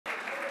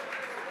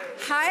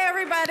Hi,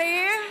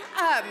 everybody.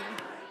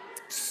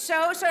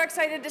 So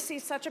excited to see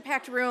such a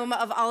packed room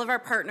of all of our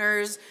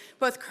partners,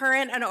 both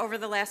current and over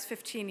the last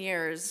 15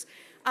 years.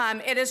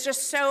 It is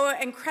just so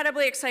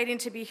incredibly exciting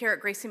to be here at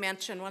Gracie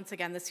Mansion once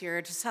again this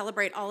year to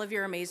celebrate all of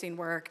your amazing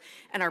work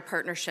and our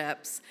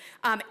partnerships.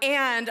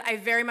 And I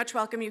very much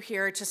welcome you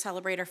here to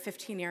celebrate our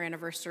 15-year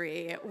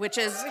anniversary, which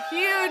is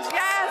huge,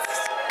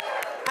 yes!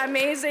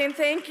 Amazing,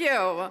 thank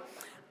you.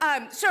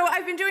 So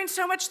I've been doing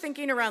so much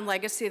thinking around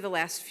legacy the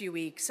last few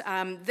weeks.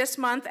 This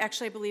month,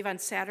 actually, I believe on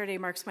Saturday,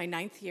 marks my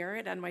 9th year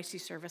at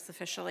NYC Service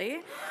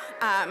officially.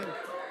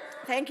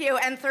 Thank you,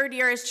 and 3rd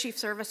year as Chief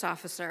Service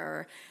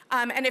Officer.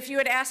 And if you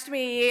had asked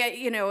me,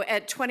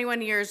 at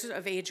 21 years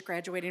of age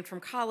graduating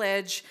from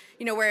college,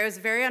 where I was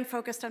very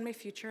unfocused on my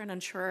future and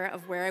unsure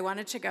of where I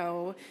wanted to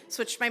go,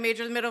 switched my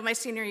major in the middle of my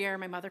senior year,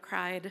 my mother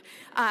cried.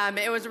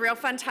 It was a real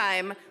fun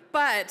time.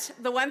 But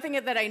the one thing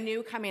that I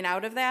knew coming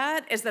out of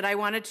that is that I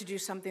wanted to do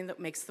something that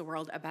makes the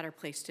world a better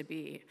place to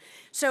be.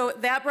 So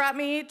that brought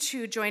me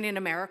to joining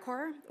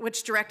AmeriCorps,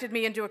 which directed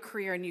me into a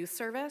career in youth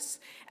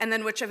service, and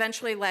then which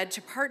eventually led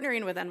to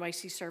partnering with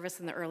NYC Service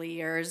in the early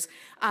years.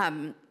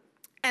 And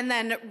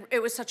then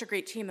it was such a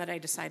great team that I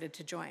decided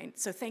to join.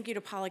 So thank you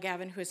to Paula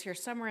Gavin, who is here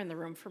somewhere in the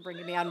room, for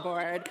bringing me on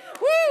board.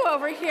 Woo,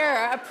 over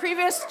here, a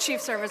previous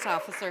Chief Service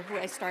Officer who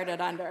I started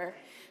under.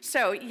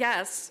 So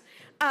yes.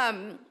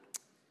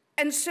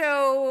 And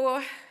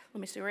so,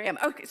 let me see where I am.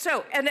 Okay,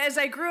 so, and as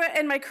I grew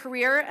in my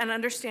career and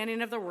understanding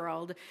of the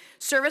world,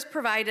 service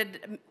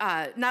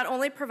not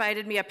only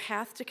provided me a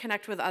path to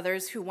connect with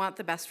others who want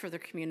the best for their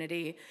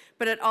community,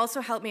 but it also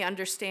helped me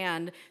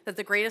understand that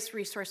the greatest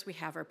resource we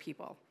have are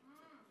people.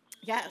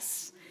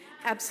 Yes,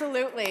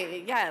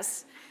 absolutely,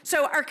 yes.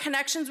 So our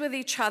connections with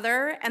each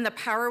other and the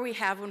power we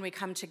have when we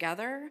come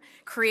together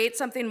create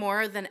something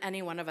more than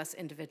any one of us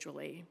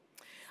individually.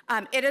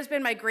 It has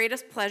been my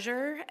greatest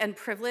pleasure and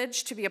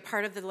privilege to be a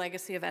part of the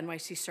legacy of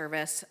NYC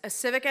Service, a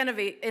civic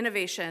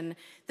innovation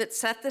that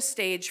set the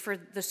stage for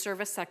the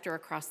service sector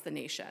across the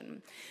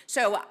nation.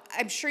 So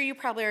I'm sure you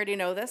probably already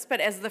know this, but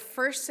as the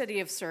first city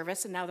of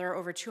service, and now there are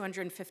over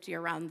 250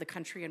 around the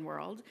country and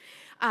world,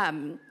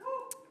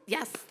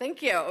 yes,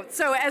 thank you.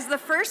 So as the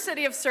first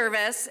city of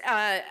service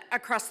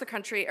across the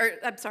country,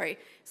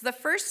 it's the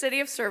first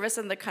city of service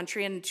in the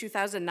country in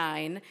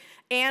 2009,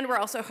 and we're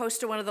also host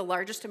to one of the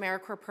largest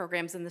AmeriCorps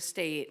programs in the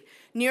state.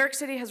 New York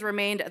City has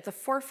remained at the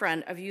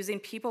forefront of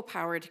using people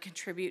power to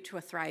contribute to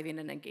a thriving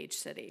and engaged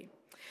city.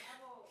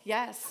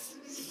 Yes,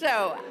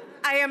 so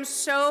I am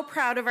so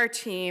proud of our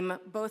team,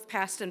 both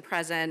past and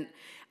present,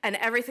 and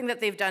everything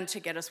that they've done to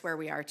get us where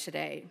we are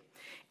today.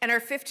 In our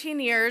 15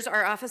 years,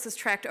 our office has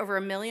tracked over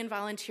 1 million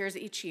volunteers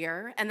each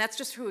year, and that's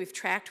just who we've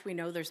tracked. We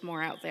know there's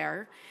more out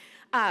there.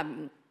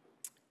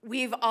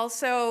 We've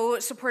also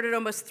supported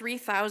almost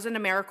 3,000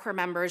 AmeriCorps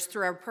members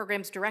through our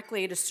programs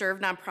directly to serve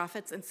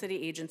nonprofits and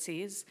city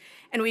agencies,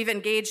 and we've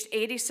engaged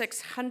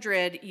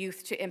 8,600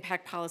 youth to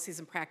impact policies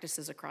and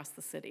practices across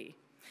the city.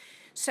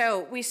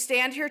 So we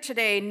stand here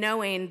today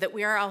knowing that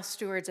we are all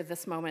stewards of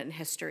this moment in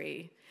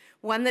history,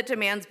 one that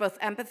demands both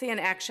empathy and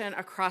action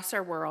across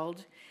our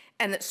world,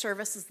 and that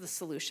service is the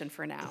solution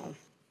for now.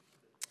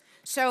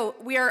 So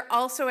we are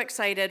also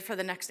excited for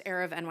the next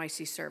era of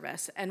NYC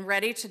Service and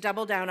ready to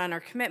double down on our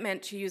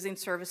commitment to using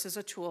service as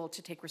a tool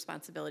to take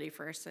responsibility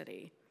for our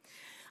city.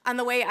 On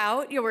the way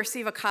out, you'll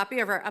receive a copy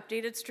of our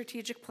updated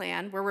strategic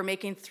plan where we're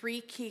making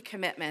 3 key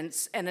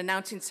commitments and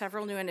announcing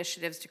several new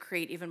initiatives to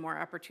create even more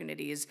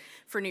opportunities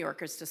for New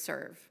Yorkers to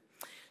serve.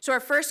 So our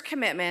first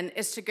commitment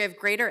is to give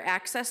greater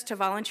access to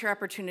volunteer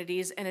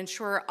opportunities and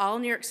ensure all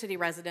New York City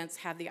residents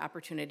have the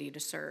opportunity to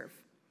serve.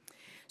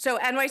 So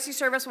NYC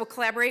Service will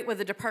collaborate with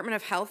the Department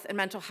of Health and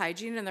Mental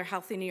Hygiene in their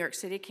Healthy New York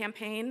City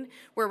campaign,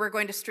 where we're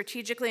going to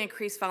strategically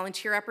increase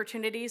volunteer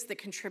opportunities that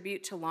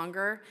contribute to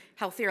longer,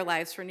 healthier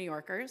lives for New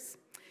Yorkers.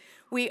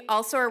 We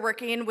also are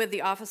working with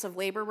the Office of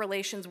Labor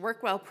Relations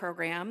WorkWell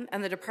program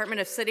and the Department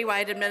of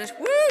Citywide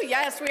Administration. Woo,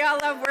 yes, we all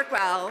love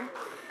WorkWell.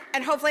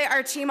 And hopefully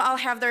our team all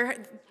have their,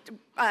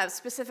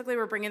 specifically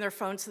we're bringing their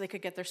phones so they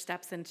could get their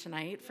steps in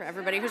tonight for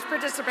everybody who's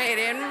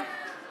participating.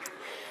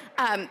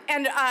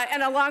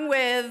 And along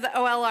with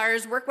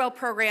OLR's WorkWell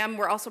program,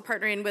 we're also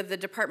partnering with the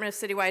Department of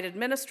Citywide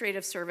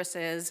Administrative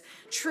Services.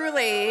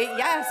 Truly,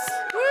 yes,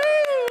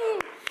 woo!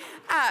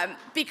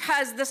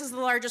 Because this is the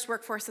largest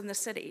workforce in the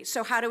city.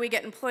 So how do we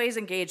get employees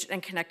engaged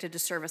and connected to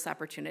service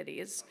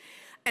opportunities?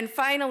 And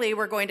finally,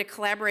 we're going to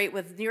collaborate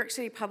with New York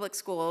City Public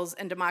Schools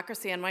and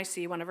Democracy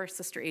NYC, one of our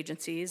sister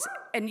agencies,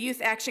 and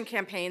youth action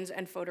campaigns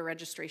and voter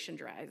registration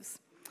drives.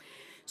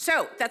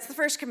 So that's the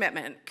first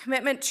commitment.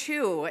 Commitment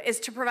 2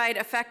 is to provide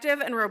effective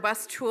and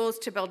robust tools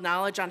to build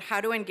knowledge on how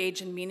to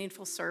engage in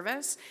meaningful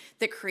service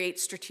that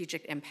creates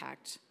strategic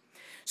impact.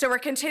 So we're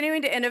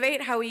continuing to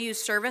innovate how we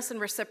use service and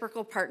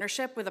reciprocal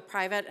partnership with the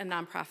private and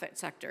nonprofit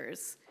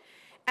sectors.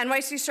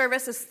 NYC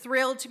Service is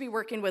thrilled to be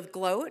working with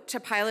GLOAT to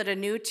pilot a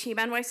new Team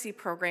NYC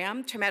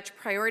program to match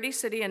priority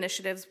city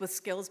initiatives with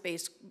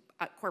skills-based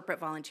corporate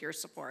volunteer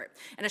support.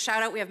 And a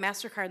shout out, we have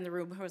MasterCard in the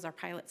room who was our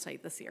pilot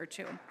site this year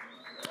too.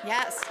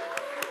 Yes.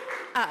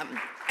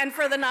 And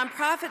for the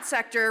nonprofit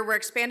sector, we're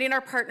expanding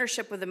our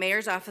partnership with the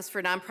Mayor's Office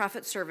for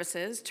Nonprofit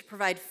Services to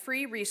provide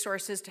free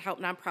resources to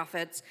help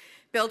nonprofits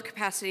build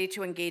capacity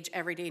to engage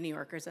everyday New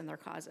Yorkers in their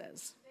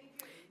causes.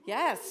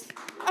 Yes.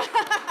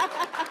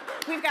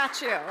 We've got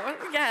you.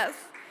 Yes.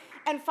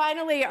 And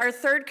finally, our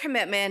third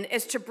commitment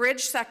is to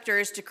bridge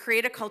sectors to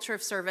create a culture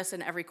of service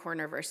in every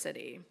corner of our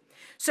city.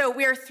 So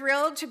we are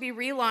thrilled to be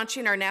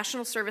relaunching our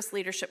National Service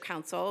Leadership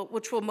Council,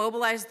 which will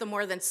mobilize the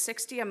more than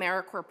 60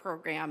 AmeriCorps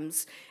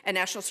programs and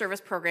national service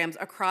programs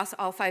across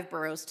all 5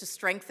 boroughs to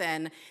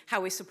strengthen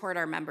how we support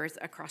our members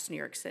across New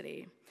York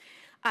City.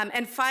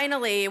 And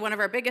finally, one of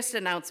our biggest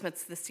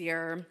announcements this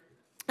year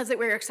is that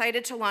we're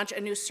excited to launch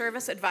a new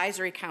Service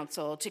Advisory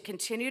Council to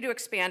continue to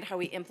expand how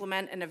we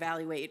implement and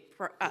evaluate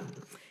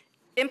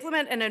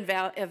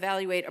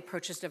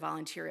approaches to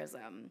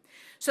volunteerism.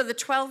 So the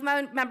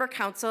 12-member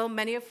council,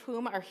 many of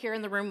whom are here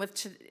in the room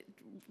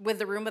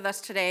with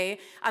us today,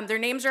 their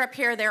names are up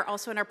here. They're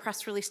also in our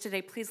press release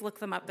today. Please look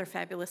them up. They're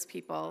fabulous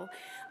people.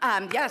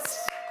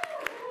 Yes.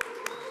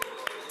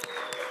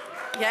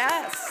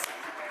 Yes.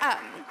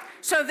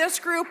 So this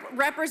group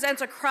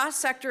represents a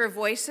cross-sector of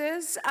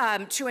voices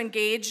to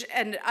engage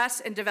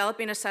us in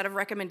developing a set of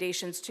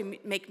recommendations to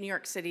make New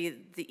York City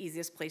the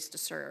easiest place to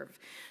serve.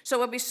 So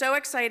we'll be so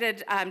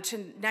excited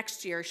to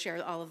next year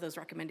share all of those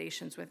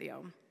recommendations with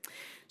you.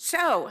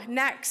 So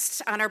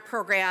next on our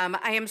program,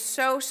 I am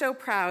so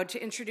proud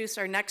to introduce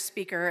our next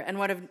speaker and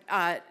one of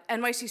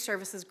NYC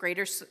Service's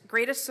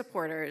greatest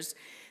supporters,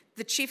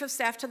 the Chief of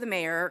Staff to the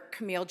Mayor,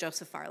 Camille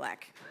Joseph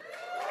Farlak.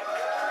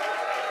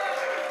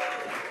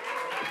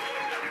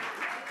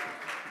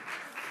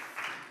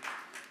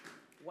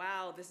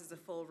 Wow, this is a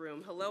full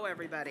room. Hello,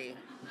 everybody.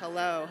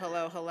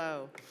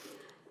 Hello.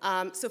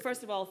 So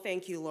first of all,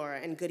 thank you,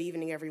 Laura, and good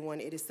evening, everyone.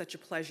 It is such a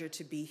pleasure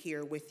to be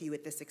here with you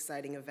at this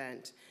exciting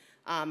event.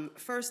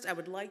 First, I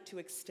would like to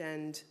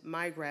extend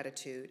my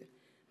gratitude,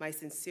 my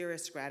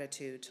sincerest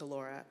gratitude to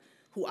Laura,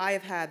 who I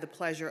have had the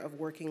pleasure of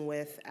working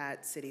with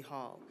at City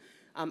Hall.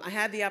 I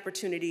had the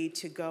opportunity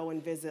to go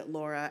and visit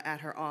Laura at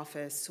her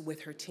office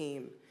with her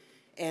team,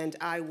 and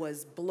I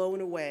was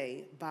blown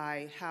away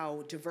by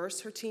how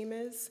diverse her team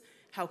is,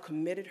 how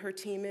committed her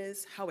team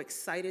is, how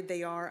excited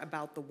they are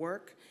about the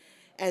work.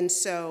 And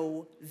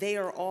so they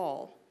are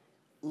all,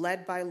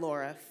 led by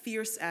Laura,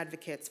 fierce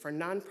advocates for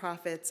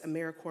nonprofits,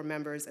 AmeriCorps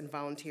members, and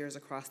volunteers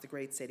across the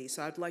great city.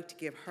 So I'd like to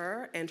give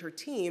her and her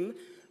team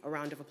a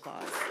round of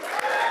applause.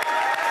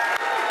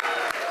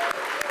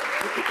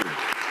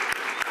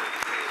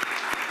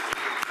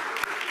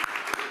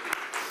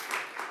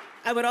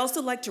 I would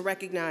also like to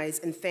recognize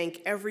and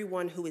thank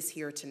everyone who is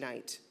here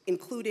tonight,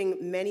 including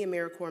many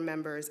AmeriCorps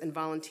members and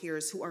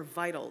volunteers who are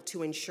vital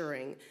to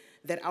ensuring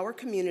that our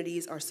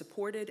communities are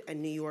supported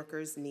and New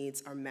Yorkers'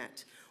 needs are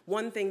met.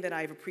 One thing that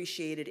I've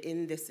appreciated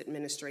in this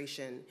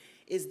administration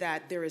is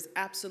that there is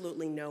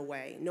absolutely no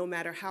way, no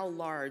matter how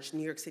large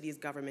New York City's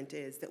government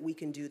is, that we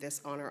can do this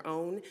on our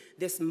own.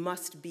 This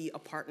must be a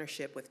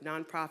partnership with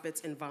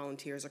nonprofits and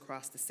volunteers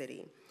across the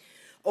city.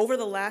 Over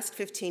the last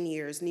 15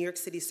 years, New York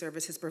City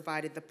Service has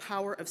provided the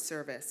power of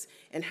service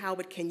and how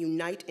it can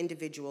unite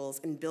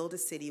individuals and build a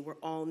city where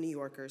all New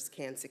Yorkers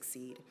can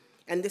succeed.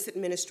 And this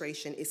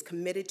administration is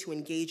committed to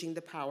engaging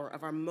the power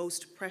of our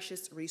most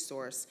precious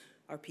resource,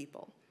 our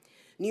people.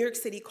 New York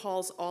City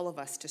calls all of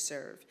us to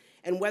serve,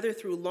 and whether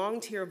through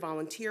long-term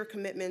volunteer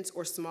commitments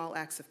or small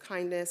acts of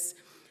kindness,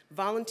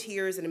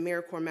 volunteers and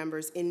AmeriCorps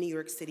members in New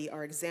York City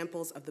are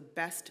examples of the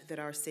best that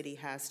our city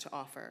has to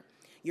offer.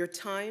 Your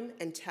time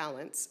and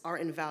talents are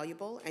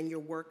invaluable, and your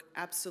work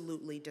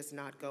absolutely does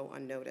not go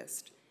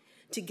unnoticed.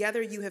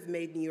 Together, you have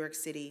made New York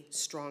City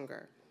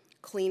stronger,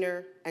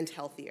 cleaner, and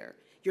healthier.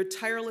 Your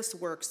tireless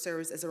work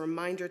serves as a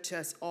reminder to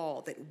us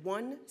all that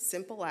one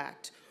simple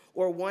act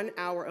or 1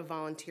 hour of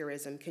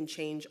volunteerism can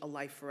change a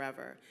life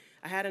forever.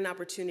 I had an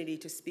opportunity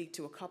to speak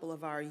to a couple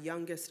of our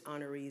youngest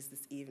honorees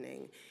this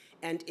evening,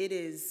 and it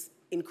is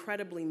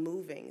incredibly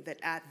moving that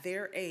at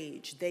their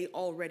age, they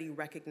already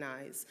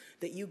recognize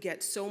that you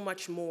get so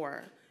much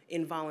more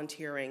in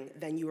volunteering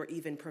than you are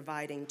even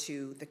providing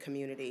to the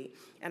community.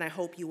 And I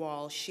hope you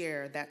all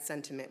share that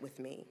sentiment with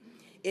me.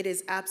 It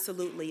is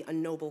absolutely a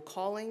noble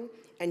calling,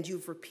 and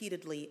you've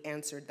repeatedly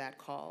answered that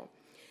call.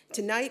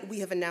 Tonight, we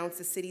have announced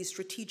the city's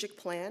strategic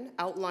plan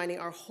outlining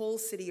our whole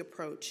city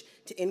approach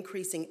to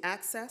increasing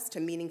access to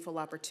meaningful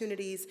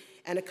opportunities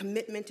and a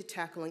commitment to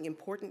tackling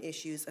important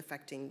issues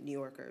affecting New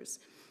Yorkers.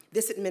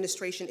 This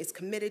administration is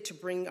committed to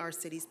bringing our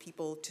city's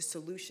people to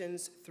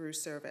solutions through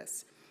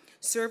service.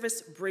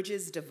 Service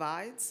bridges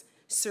divides,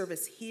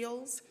 service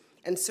heals,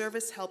 and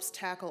service helps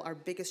tackle our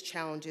biggest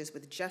challenges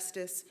with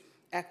justice,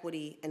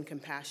 equity, and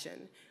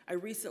compassion. I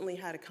recently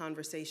had a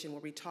conversation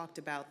where we talked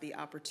about the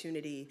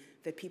opportunity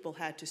that people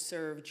had to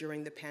serve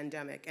during the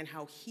pandemic and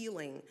how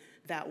healing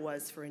that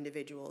was for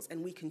individuals.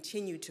 And we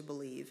continue to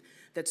believe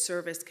that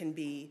service can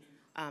be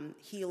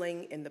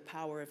healing in the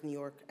power of New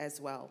York as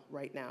well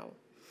right now.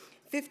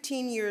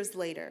 15 years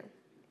later,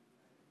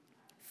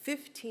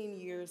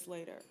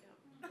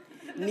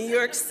 New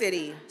York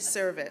City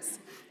Service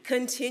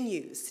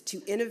continues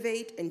to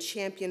innovate and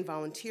champion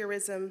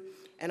volunteerism,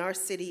 and our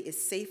city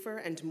is safer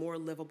and more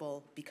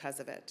livable because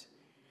of it.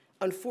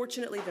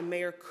 Unfortunately, the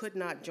mayor could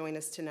not join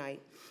us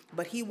tonight,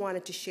 but he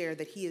wanted to share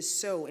that he is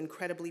so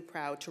incredibly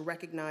proud to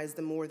recognize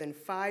the more than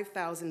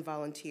 5,000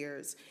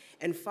 volunteers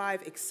and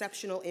 5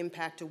 exceptional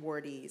impact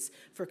awardees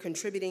for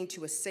contributing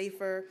to a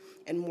safer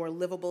and more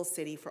livable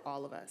city for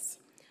all of us.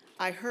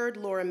 I heard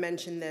Laura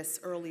mention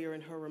this earlier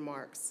in her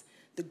remarks.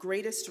 The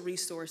greatest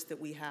resource that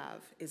we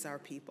have is our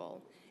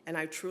people, and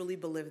I truly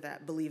believe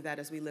that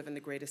as we live in the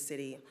greatest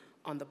city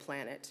on the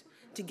planet.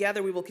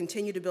 Together, we will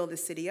continue to build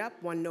this city up,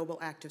 one noble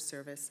act of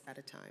service at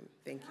a time.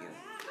 Thank you.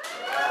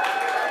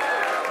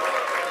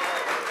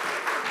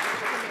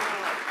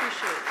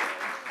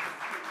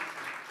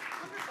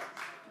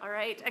 All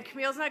right, and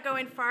Camille's not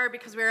going far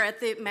because we're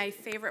at my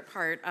favorite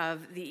part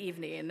of the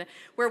evening,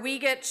 where we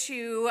get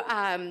to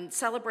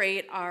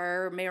celebrate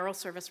our Mayoral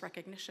Service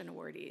Recognition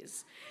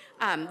awardees.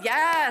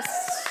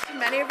 Yes,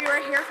 many of you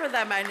are here for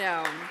them, I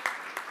know.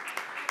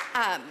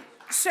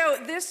 So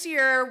this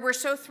year, we're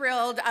so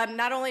thrilled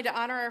not only to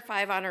honor our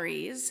 5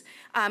 honorees,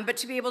 but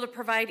to be able to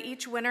provide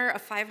each winner a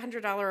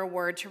 $500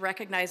 award to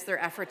recognize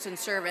their efforts in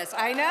service.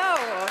 I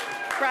know,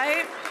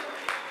 right?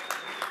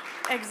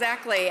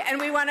 Exactly. And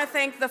we want to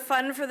thank the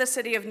Fund for the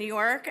City of New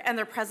York and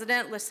their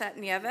president, Lisette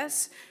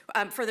Nieves,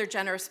 for their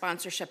generous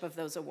sponsorship of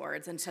those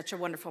awards and such a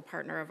wonderful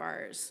partner of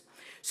ours.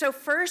 So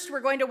first, we're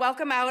going to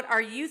welcome out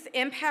our Youth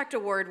Impact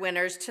Award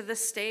winners to the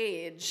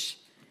stage.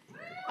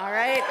 All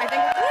right, I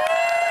think...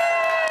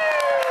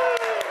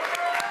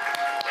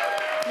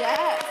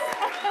 Yes.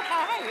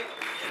 Hi.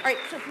 All right,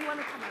 so if you want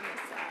to come on this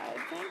side,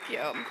 thank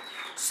you.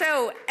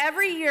 So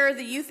every year,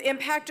 the Youth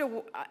Impact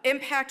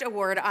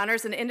Award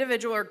honors an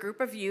individual or group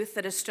of youth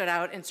that has stood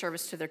out in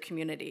service to their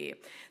community.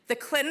 The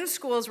Clinton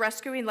School's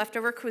Rescuing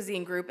Leftover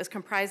Cuisine group is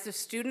comprised of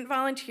student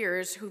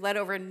volunteers who led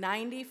over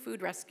 90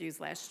 food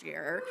rescues last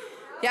year.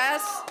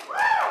 Yes,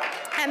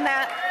 and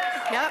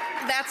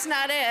that's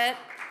not it.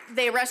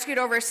 They rescued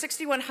over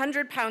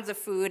 6,100 pounds of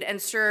food and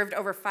served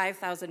over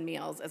 5,000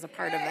 meals as a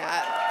part of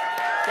that.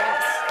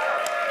 Yes.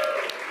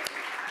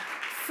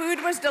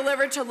 Food was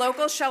delivered to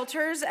local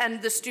shelters,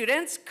 and the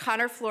students,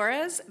 Connor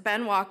Flores,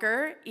 Ben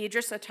Walker,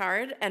 Idris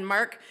Attard, and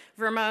Mark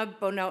Verma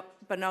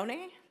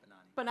Bononi,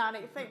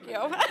 thank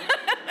you,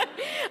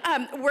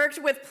 worked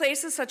with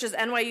places such as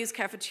NYU's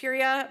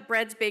cafeteria,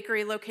 Bread's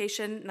bakery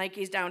location,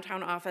 Nike's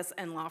downtown office,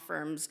 and law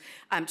firms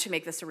to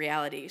make this a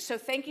reality. So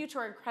thank you to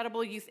our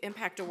incredible Youth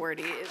Impact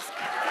awardees. We're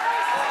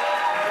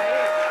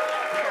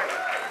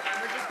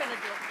just going to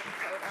do a quick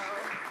photo.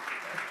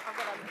 I'll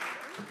get on this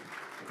one.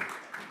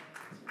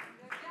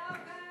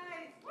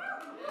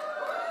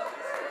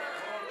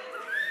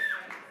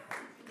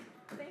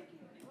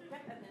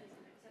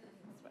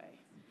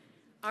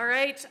 All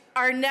right,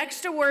 our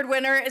next award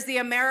winner is the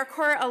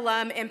AmeriCorps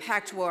Alum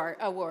Impact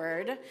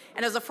Award.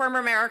 And as a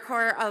former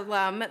AmeriCorps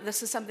alum,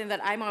 this is something that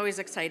I'm always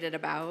excited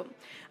about.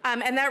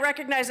 And that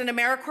recognizes an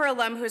AmeriCorps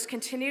alum who has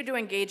continued to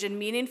engage in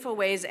meaningful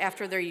ways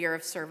after their year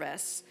of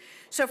service.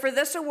 So for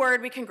this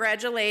award, we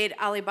congratulate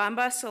Ali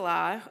Bamba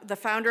Salah, the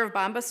founder of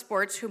Bamba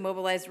Sports, who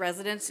mobilized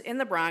residents in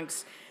the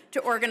Bronx to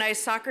organize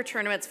soccer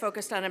tournaments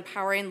focused on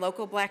empowering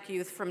local Black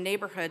youth from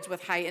neighborhoods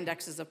with high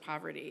indexes of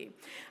poverty.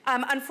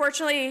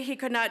 Unfortunately, he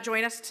could not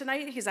join us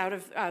tonight. He's out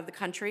of the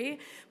country,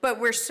 but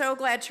we're so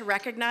glad to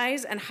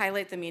recognize and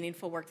highlight the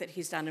meaningful work that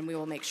he's done, and we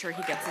will make sure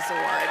he gets this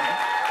award.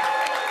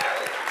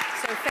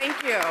 So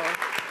thank you.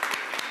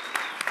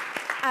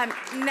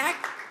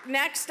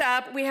 Next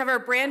up, we have our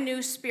brand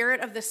new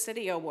Spirit of the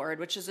City Award,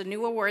 which is a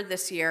new award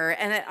this year,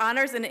 and it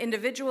honors an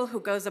individual who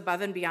goes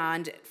above and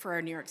beyond for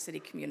our New York City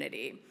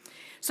community.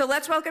 So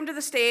let's welcome to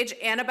the stage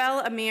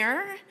Annabelle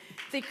Amir,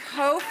 the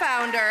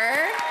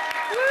co-founder.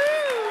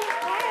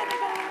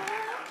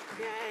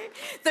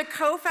 The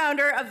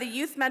co-founder of the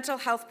Youth Mental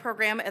Health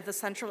Program at the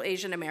Central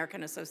Asian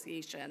American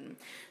Association.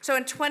 So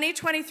in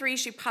 2023,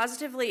 she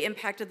positively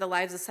impacted the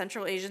lives of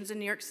Central Asians in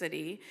New York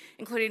City,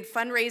 including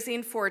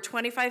fundraising for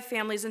 25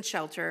 families in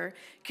shelter,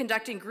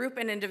 conducting group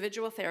and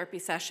individual therapy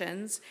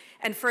sessions,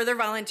 and further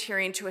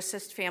volunteering to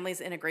assist families'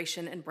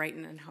 integration in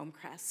Brighton and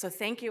Homecrest. So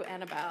thank you,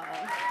 Annabelle.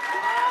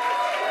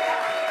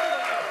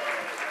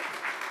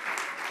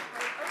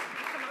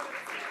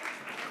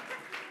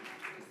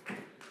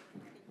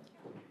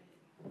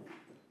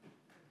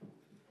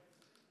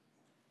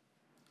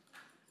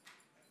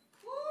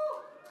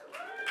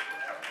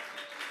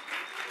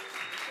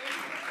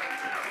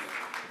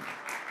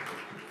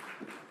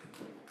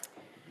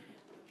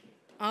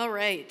 All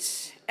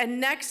right, and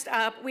next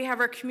up, we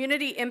have our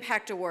Community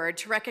Impact Award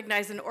to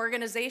recognize an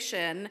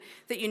organization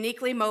that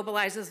uniquely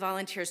mobilizes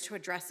volunteers to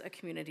address a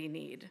community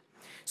need.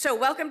 So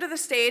welcome to the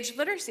stage,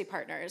 Literacy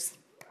Partners.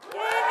 Yay.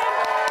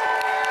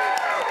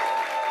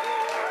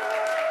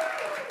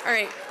 All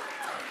right.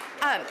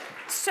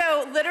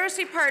 So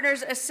Literacy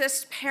Partners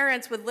assist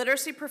parents with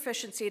literacy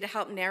proficiency to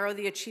help narrow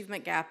the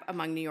achievement gap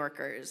among New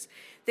Yorkers.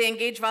 They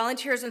engage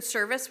volunteers in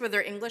service with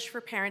their English for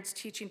Parents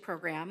teaching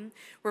program,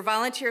 where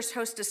volunteers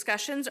host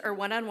discussions or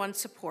one-on-one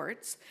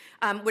supports,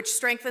 which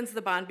strengthens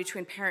the bond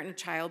between parent and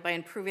child by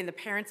improving the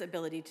parent's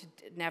ability to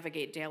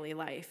navigate daily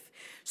life.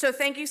 So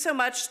thank you so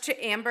much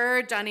to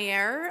Amber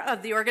Donier,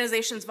 of the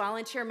organization's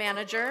volunteer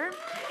manager.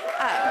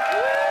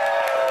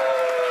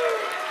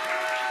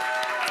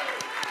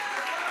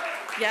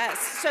 Yes,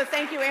 so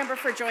thank you, Amber,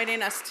 for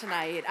joining us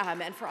tonight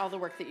and for all the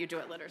work that you do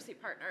at Literacy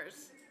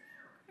Partners.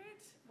 Great,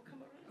 we'll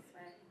come over this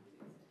way.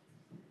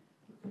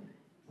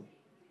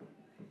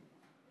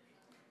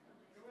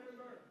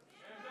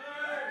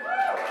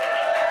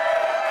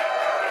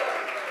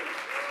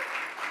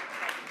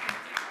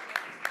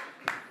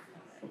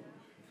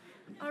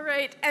 All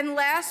right, and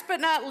last but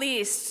not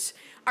least,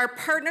 our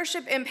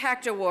Partnership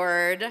Impact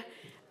Award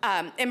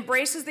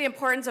embraces the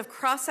importance of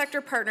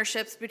cross-sector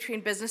partnerships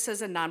between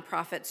businesses and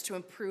nonprofits to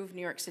improve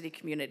New York City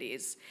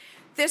communities.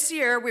 This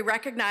year, we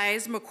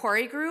recognize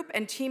Macquarie Group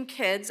and Team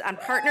Kids on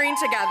partnering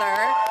together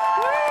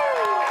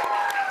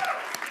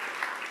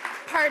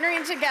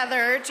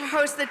to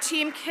host the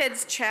Team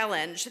Kids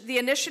Challenge. The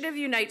initiative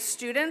unites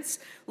students,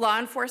 law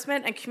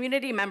enforcement, and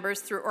community members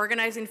through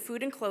organizing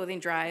food and clothing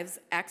drives,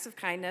 acts of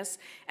kindness,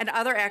 and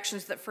other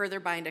actions that further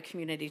bind a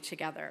community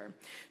together.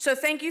 So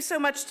thank you so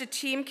much to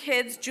Team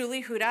Kids'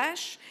 Julie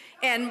Hudash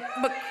and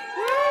we've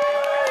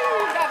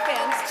got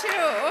fans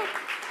too.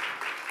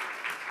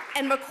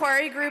 And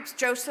Macquarie Group's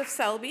Joseph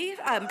Selby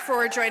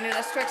for joining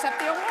us to accept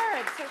the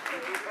award. So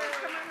thank you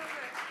for coming over.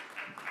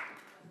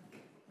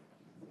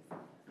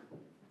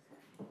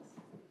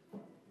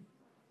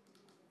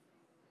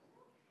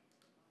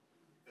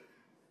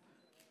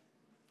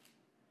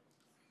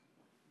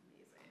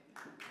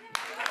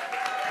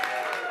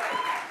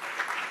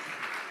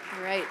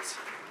 Right.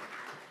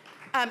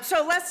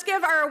 So let's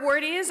give our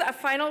awardees a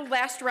final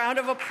last round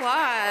of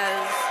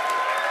applause.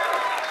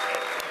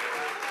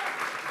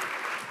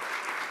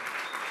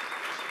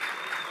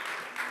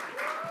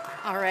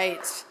 All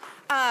right.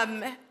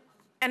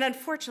 And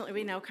unfortunately,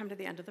 we now come to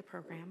the end of the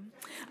program.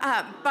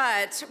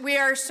 But we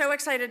are so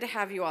excited to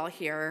have you all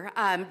here.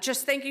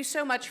 Just thank you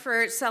so much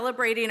for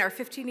celebrating our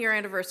 15-year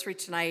anniversary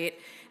tonight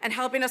and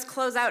helping us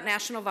close out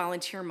National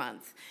Volunteer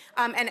Month.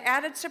 An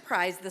added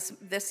surprise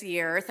this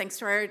year, thanks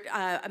to our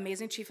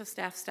amazing Chief of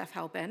Staff, Steph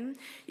Halpin.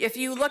 If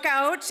you look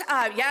out,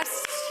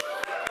 yes,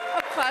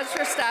 applause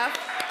for Steph.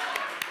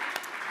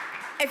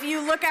 If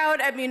you look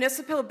out at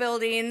municipal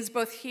buildings,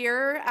 both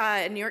here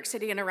in New York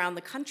City and around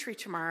the country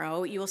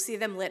tomorrow, you will see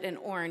them lit in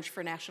orange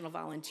for National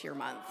Volunteer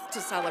Month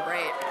to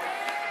celebrate.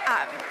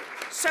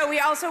 So we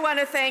also want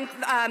to thank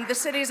the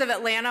cities of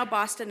Atlanta,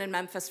 Boston, and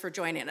Memphis for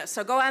joining us.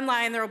 So go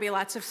online, there will be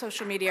lots of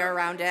social media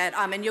around it,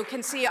 and you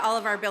can see all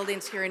of our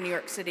buildings here in New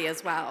York City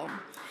as well.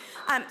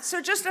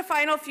 So just a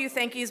final few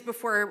thank yous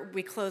before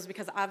we close,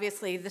 because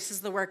obviously this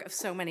is the work of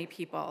so many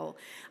people.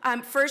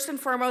 First and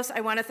foremost, I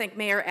want to thank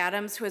Mayor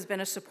Adams, who has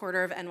been a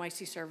supporter of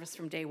NYC service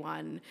from day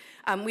one.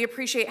 We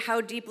appreciate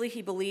how deeply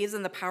he believes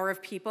in the power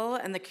of people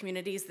and the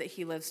communities that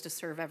he lives to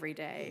serve every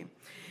day.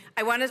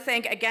 I want to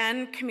thank,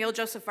 again, Camille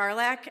Joseph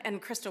Varlak and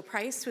Crystal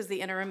Price, who is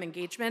the interim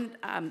engagement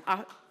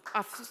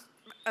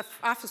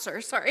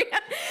officer, sorry.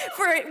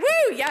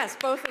 Yes,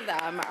 both of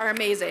them are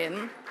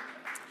amazing.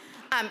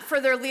 For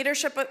their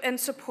leadership and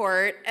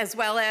support, as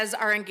well as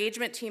our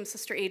engagement team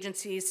sister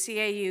agencies,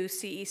 CAU,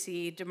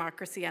 CEC,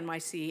 Democracy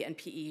NYC, and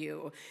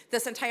PEU.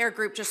 This entire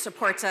group just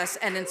supports us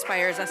and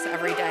inspires us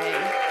every day.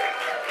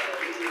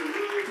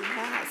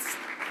 Yes.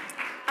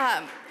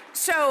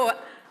 So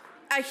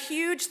a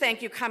huge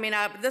thank you coming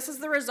up. This is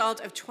the result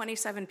of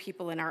 27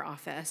 people in our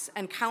office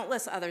and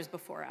countless others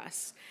before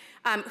us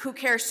who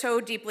care so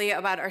deeply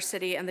about our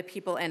city and the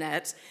people in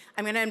it.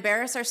 I'm going to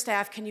embarrass our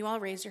staff. Can you all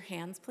raise your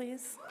hands,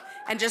 please?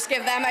 And just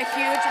give them a huge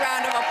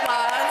round of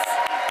applause.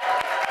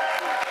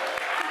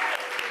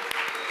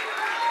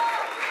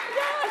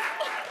 Yes.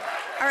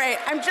 All right,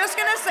 I'm just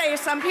going to say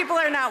some people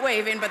are not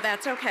waving, but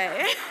that's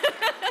okay.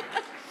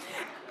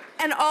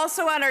 And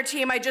also on our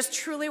team, I just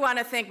truly want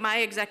to thank my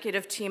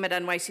executive team at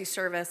NYC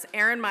Service,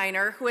 Erin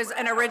Miner, who is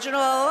an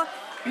original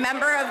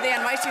member of the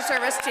NYC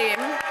Service team,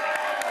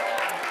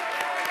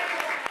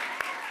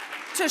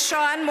 to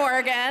Sean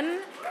Morgan,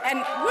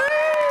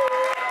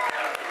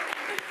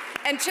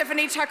 and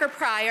Tiffany Tucker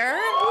Pryor.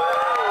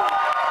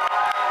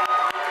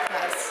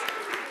 Yes.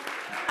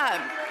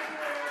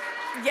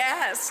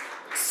 Yes.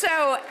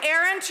 So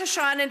Erin,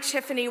 Tashawn, and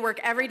Tiffany work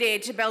every day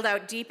to build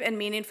out deep and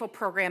meaningful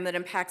program that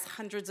impacts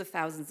hundreds of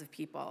thousands of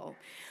people.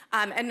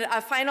 And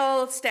a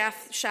final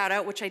staff shout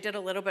out, which I did a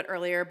little bit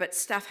earlier, but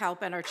Steph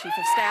Halpin, our Chief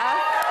of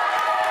Staff.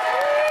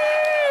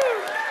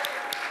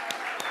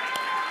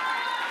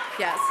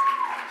 Yes.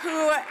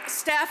 Who,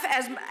 Steph,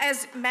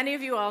 as many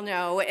of you all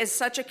know, is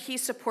such a key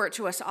support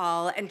to us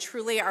all and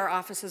truly our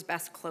office's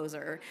best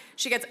closer.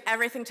 She gets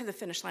everything to the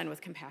finish line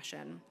with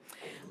compassion.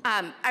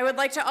 I would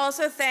like to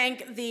also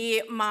thank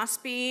the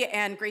Mosby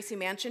and Gracie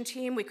Mansion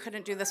team. We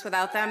couldn't do this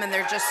without them, and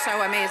they're just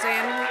so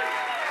amazing.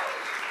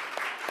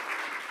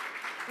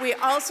 We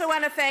also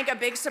want to thank a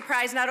big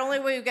surprise. Not only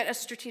will you get a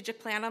strategic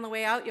plan on the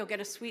way out, you'll get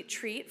a sweet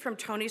treat from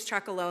Tony's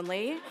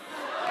Chocolonely.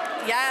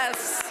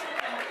 Yes.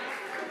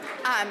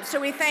 So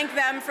we thank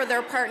them for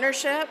their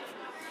partnership.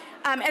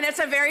 And it's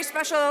a very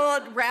special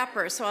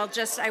wrapper, so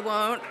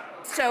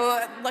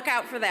so look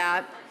out for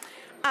that.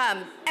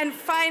 And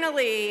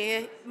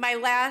finally, my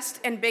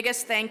last and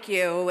biggest thank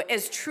you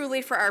is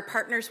truly for our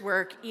partners'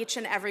 work, each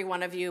and every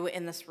one of you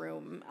in this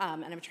room.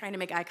 And I'm trying to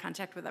make eye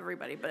contact with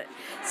everybody, but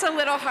it's a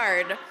little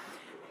hard.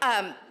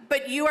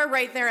 But you are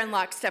right there in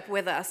lockstep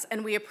with us,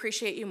 and we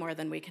appreciate you more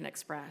than we can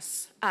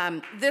express.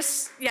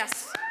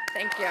 Yes,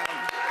 thank you.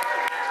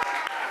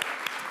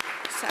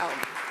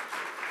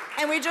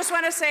 And we just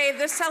want to say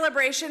this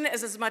celebration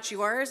is as much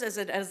yours as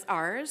it is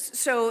ours.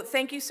 So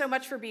thank you so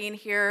much for being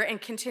here,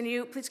 and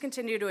please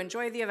continue to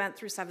enjoy the event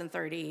through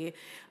 7:30.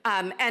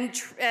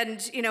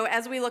 And you know,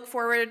 as we look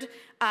forward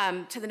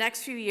to the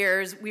next few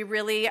years, we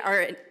really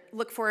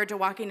look forward to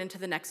walking into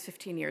the next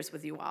 15 years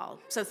with you all.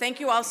 So thank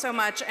you all so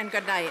much, and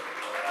good night.